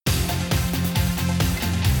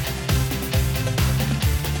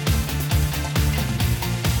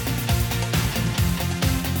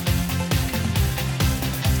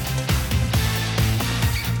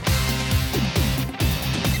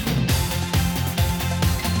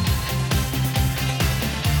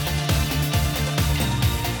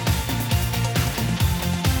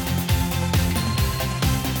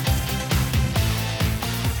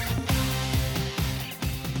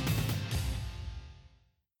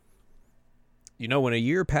when a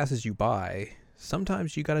year passes you by,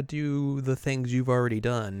 sometimes you got to do the things you've already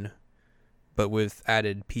done, but with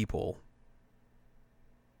added people.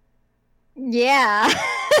 Yeah.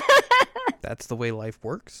 That's the way life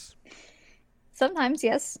works. Sometimes,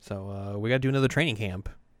 yes. So we got to do another training camp.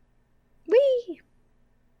 Whee!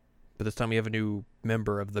 But this time we have a new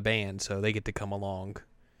member of the band, so they get to come along.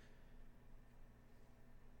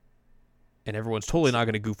 And everyone's totally not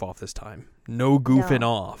going to goof off this time. No goofing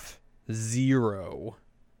off. Zero.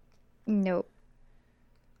 Nope.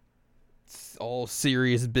 It's all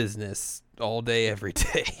serious business all day, every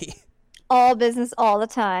day. All business all the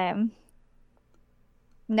time.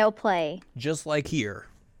 No play. Just like here.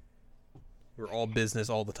 We're all business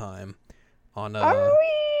all the time. On Are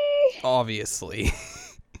we? Obviously.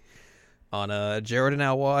 On Jared and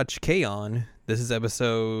Al Watch K-On! This is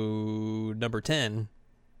episode number 10,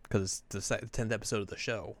 because it's the 10th episode of the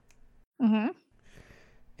show. Mm-hmm.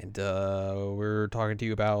 And we're talking to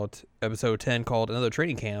you about episode 10 called Another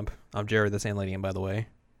Training Camp. I'm Jared, the Sand Lady, by the way.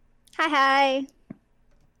 Hi. So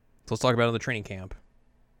let's talk about another training camp.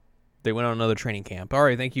 They went on another training camp. All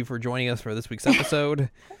right, thank you for joining us for this week's episode.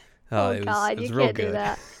 God, it was you real can't good. do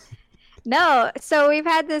that. No, so we've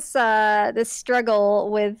had this this struggle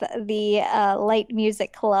with the light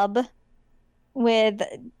music club with,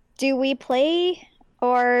 do we play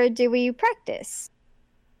or do we practice?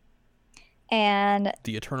 And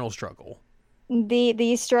The eternal struggle.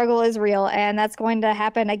 the struggle is real, and that's going to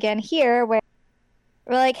happen again here, where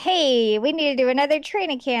we're like, hey, we need to do another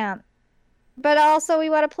training camp, but also we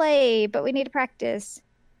want to play, but we need to practice.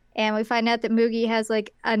 And we find out that Moogie has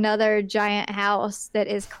like another giant house that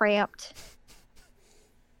is cramped.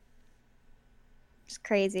 It's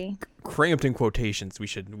crazy. Cramped in quotations, we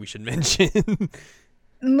should mention.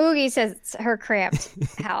 Moogie says it's her cramped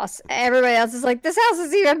house. Everybody else is like, this house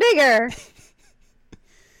is even bigger.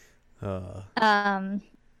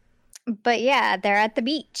 But yeah, they're at the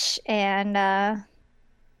beach, and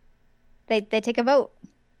they take a vote.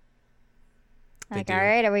 Like, all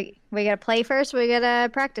right, are we gonna play first or we gonna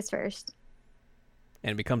practice first?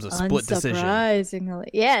 And it becomes a split decision. Unsurprisingly.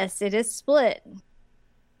 Yes, it is split.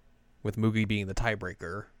 With Moogie being the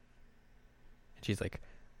tiebreaker. And she's like,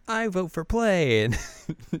 I vote for play. And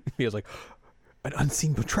he was like, an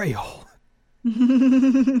unseen betrayal.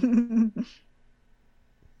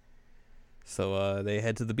 So they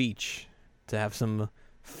head to the beach to have some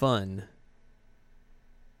fun.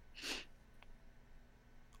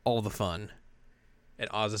 All the fun. And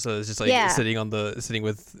Azusa is just like sitting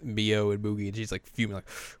with Mio and Moogie, and she's like fuming, like,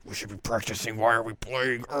 we should be practicing. Why are we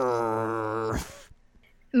playing?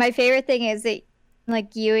 My favorite thing is that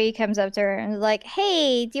like Yui comes up to her and is like,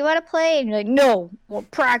 hey, do you want to play? And you're like, no, we'll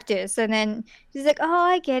practice. And then she's like, oh,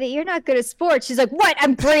 I get it. You're not good at sports. She's like, what?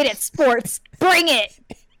 I'm great at sports. Bring it.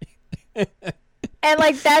 And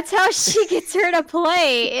like that's how she gets her to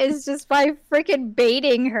play, is just by freaking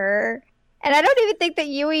baiting her. And I don't even think that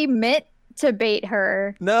Yui meant to bait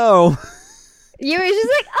her. No. Yui's just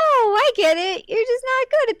like, oh, I get it. You're just not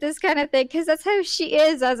good at this kind of thing, because that's how she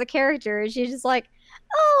is as a character. She's just like,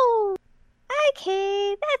 oh,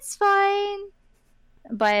 okay, that's fine.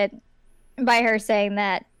 But by her saying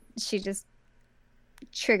that, she just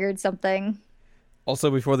triggered something. Also,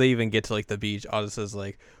 before they even get to like the beach, Azusa's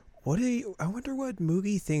like, I wonder what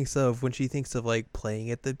Moogie thinks of when she thinks of like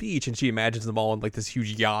playing at the beach, and she imagines them all on like this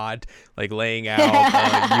huge yacht, like laying out,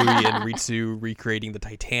 Yui and Ritsu recreating the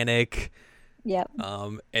Titanic. Yep.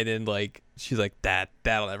 And then like she's like,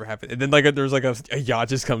 that'll never happen. And then like there's like a yacht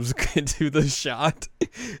just comes into the shot,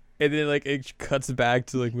 and then like it cuts back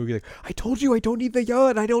to like Moogie like, I told you I don't need the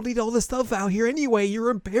yacht. I don't need all this stuff out here anyway.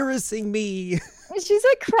 You're embarrassing me. She's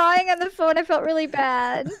like crying on the phone. I felt really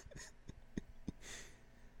bad.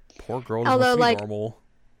 Poor girl doesn't want to be normal.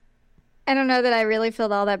 I don't know that I really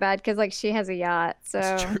feel all that bad, because like she has a yacht,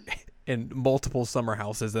 so and multiple summer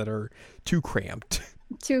houses that are too cramped.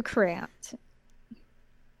 Too cramped.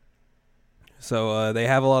 So they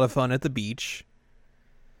have a lot of fun at the beach.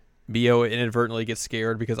 Mio inadvertently gets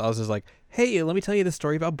scared because Oz is like, hey, let me tell you the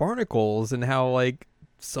story about barnacles and how like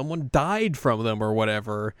someone died from them or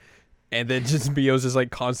whatever. And then just Mio's just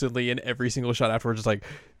like constantly in every single shot afterwards just like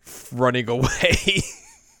running away.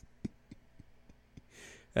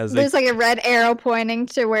 There's like a red arrow pointing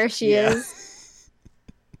to where she is.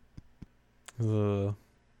 And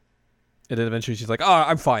then eventually she's like, oh,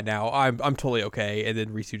 I'm fine now. I'm totally okay. And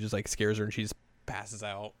then Ritsu just like scares her and she just passes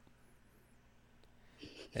out.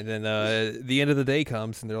 And then the end of the day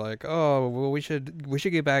comes and they're like, oh, well, we should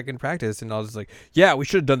get back and practice. And I was just like, yeah, we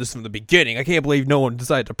should have done this from the beginning. I can't believe no one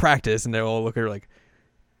decided to practice. And they all look at her like,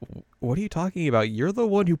 what are you talking about? You're the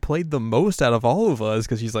one who played the most out of all of us,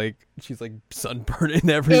 because she's like sunburned and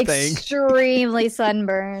everything. Extremely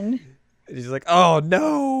sunburned. And she's like, oh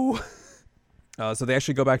no. So they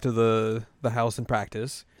actually go back to the house and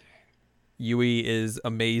practice. Yui is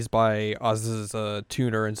amazed by Oz's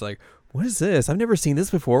tuner and is like, what is this? I've never seen this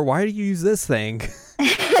before. Why do you use this thing?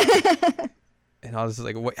 And Oz is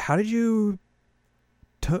like, what, how did you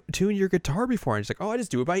tune your guitar before? And she's like, oh, I just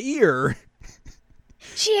do it by ear.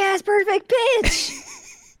 She has perfect pitch.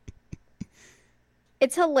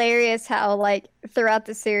 It's hilarious how, like, throughout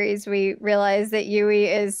the series, we realize that Yui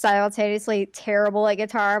is simultaneously terrible at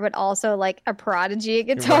guitar, but also, like, a prodigy at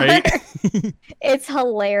guitar. Right? It's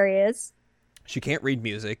hilarious. She can't read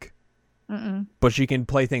music, Mm-mm. but she can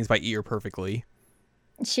play things by ear perfectly.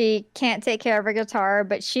 She can't take care of her guitar,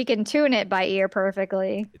 but she can tune it by ear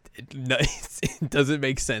perfectly. It doesn't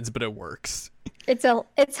make sense, but it works.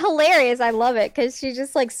 It's hilarious. I love it because she's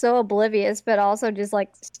just, like, so oblivious, but also just, like,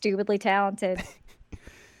 stupidly talented.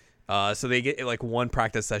 So they get like one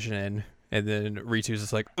practice session in, and then Ritsu's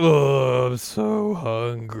just like, oh, I'm so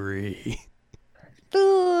hungry.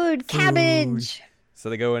 Food, cabbage. So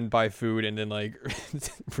they go and buy food, and then like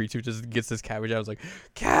Ritsu just gets this cabbage. I was like,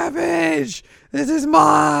 cabbage, this is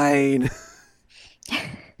mine.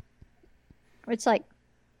 Which, like,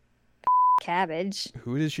 cabbage.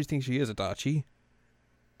 Who does she think she is, Adachi?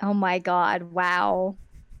 Oh my god! Wow.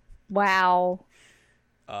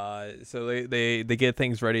 So they get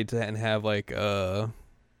things ready to and have like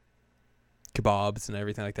kebabs and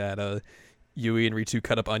everything like that. Yui and Ritsu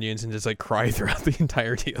cut up onions and just like cry throughout the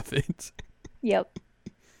entirety of it. Yep.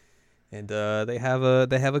 And they have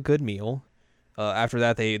a good meal. After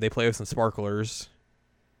that, they play with some sparklers.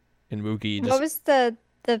 And Mookie just, What was the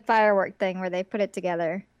firework thing where they put it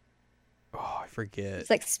together? oh, I forget. It's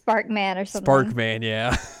like Spark Man or something. Spark Man,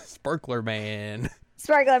 yeah. Sparkler Man.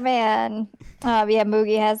 Sparkler Man. Yeah,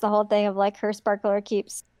 Moogie has the whole thing of like her sparkler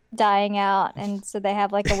keeps dying out, and so they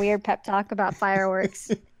have like a weird pep talk about fireworks.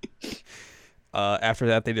 After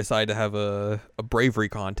that, they decide to have a bravery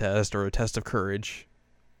contest or a test of courage.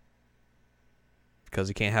 Because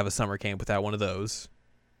you can't have a summer camp without one of those.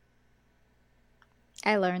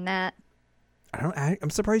 I learned that. I'm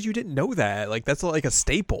surprised you didn't know that. Like, that's like a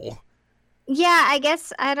staple. Yeah, I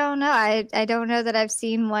guess I don't know. I don't know that I've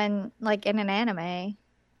seen one like in an anime,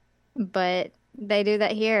 but they do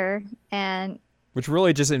that here, and Which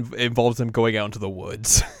really just involves them going out into the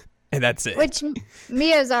woods. And that's it. which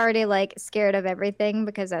Mia's already like scared of everything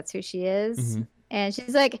because that's who she is, Mhm. and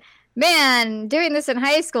she's like, "Man, doing this in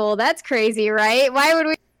high school, that's crazy, right? Why would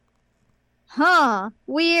we? Huh?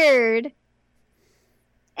 Weird.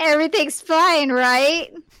 Everything's fine, right?"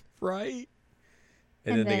 Right?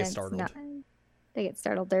 And then they get it's startled. not- They get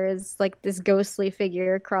startled. There is like this ghostly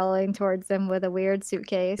figure crawling towards them with a weird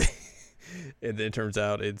suitcase. And then it turns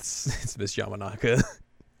out it's Miss Yamanaka.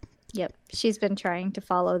 Yep, she's been trying to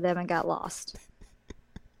follow them and got lost.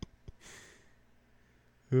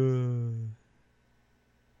 So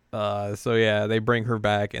yeah, they bring her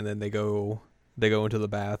back, and then they go into the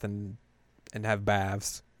bath and have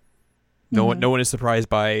baths. No one is surprised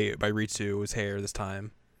by Ritsu's hair this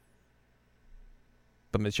time.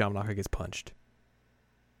 But Miss Yamanaka gets punched.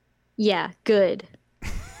 Yeah, good.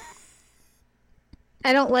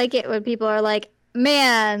 I don't like it when people are like,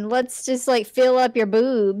 "Man, let's just like fill up your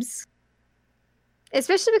boobs."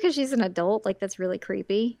 Especially because she's an adult, like that's really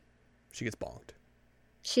creepy. She gets bonked.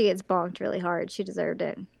 She gets bonked really hard. She deserved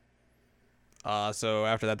it. So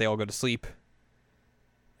after that, they all go to sleep.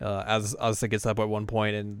 Asuka gets up at one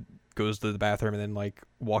point and goes to the bathroom, and then like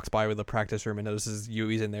walks by with the practice room and notices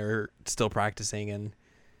Yui's in there still practicing, and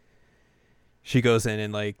she goes in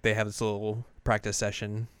and like they have this little practice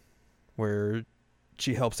session where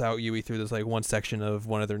she helps out Yui through this like one section of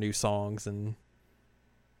one of their new songs, and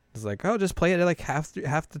it's like, oh, just play it at like half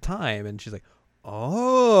the time, and she's like,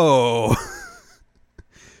 oh,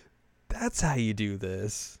 that's how you do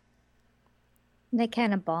this. They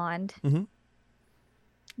kind of bond. Mm-hmm.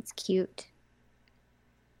 It's cute.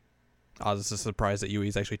 I was just surprised that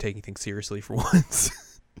Yui's actually taking things seriously for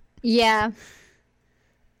once. Yeah.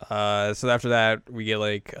 So after that, we get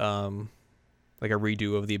like a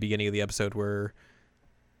redo of the beginning of the episode where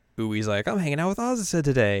Ui's like, I'm hanging out with Azusa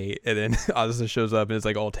today, and then Azusa shows up and it's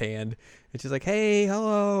like all tanned, and she's like, hey,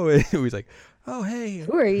 hello, and Ui's like, oh, hey,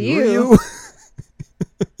 Who are you?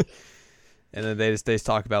 And then they just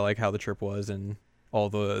talk about like how the trip was and all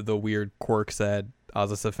the weird quirks that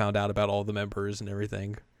Azusa found out about all the members and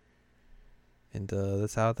everything. And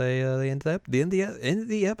that's how they end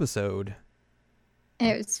the episode.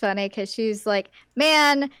 It was funny because she was like,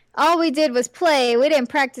 "Man, all we did was play. We didn't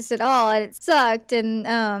practice at all, and it sucked."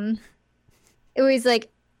 And He's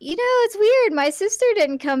like, it's weird. My sister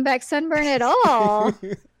didn't come back sunburned at all.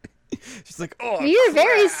 She's like, oh, You're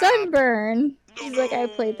very crap. sunburned. She's like, I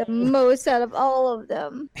played the most out of all of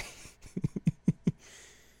them.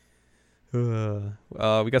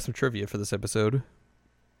 We got some trivia for this episode.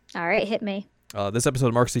 All right, hit me. This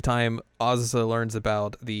episode marks the time Azusa learns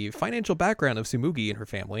about the financial background of Tsumugi and her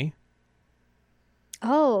family.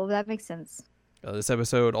 Oh, that makes sense. This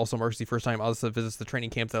episode also marks the first time Azusa visits the training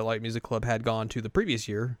camp that Light Music Club had gone to the previous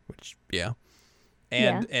year, which, yeah.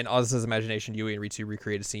 And in Azusa's imagination, Yui and Ritsu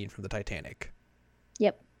recreate a scene from the Titanic.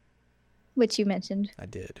 Yep. Which you mentioned. I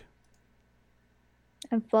did.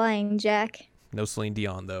 I'm flying, Jack. No Celine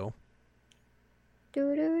Dion, though.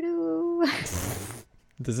 Do-do-do.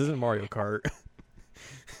 This isn't Mario Kart.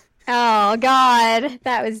 Oh, God.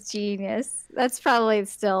 That was genius. That's probably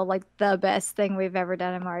still, like, the best thing we've ever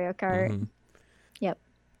done in Mario Kart. Mm-hmm.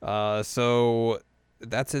 Yep. So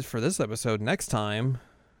that's it for this episode. Next time,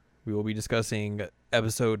 we will be discussing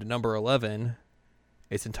episode number 11.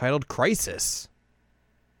 It's entitled Crisis.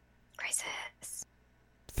 Crisis.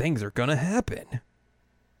 Things are gonna happen.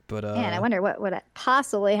 But Man, I wonder what would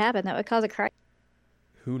possibly happen that would cause a crisis.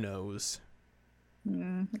 Who knows?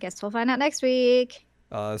 I guess we'll find out next week.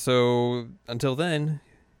 So until then,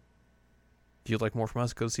 if you'd like more from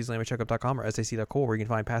us, go to seasonlanimecheckup.com or sac.cool, where you can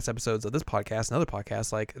find past episodes of this podcast and other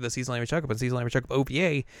podcasts like the Season Lanime Checkup and Season Lanime Checkup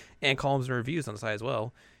OVA, and columns and reviews on the site as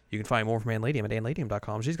well. You can find more from Anladium at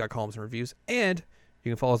anladium.com. She's got columns and reviews. And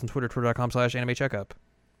you can follow us on Twitter, twitter.com/animecheckup.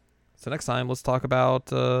 So next time, let's talk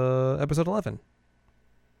about episode 11.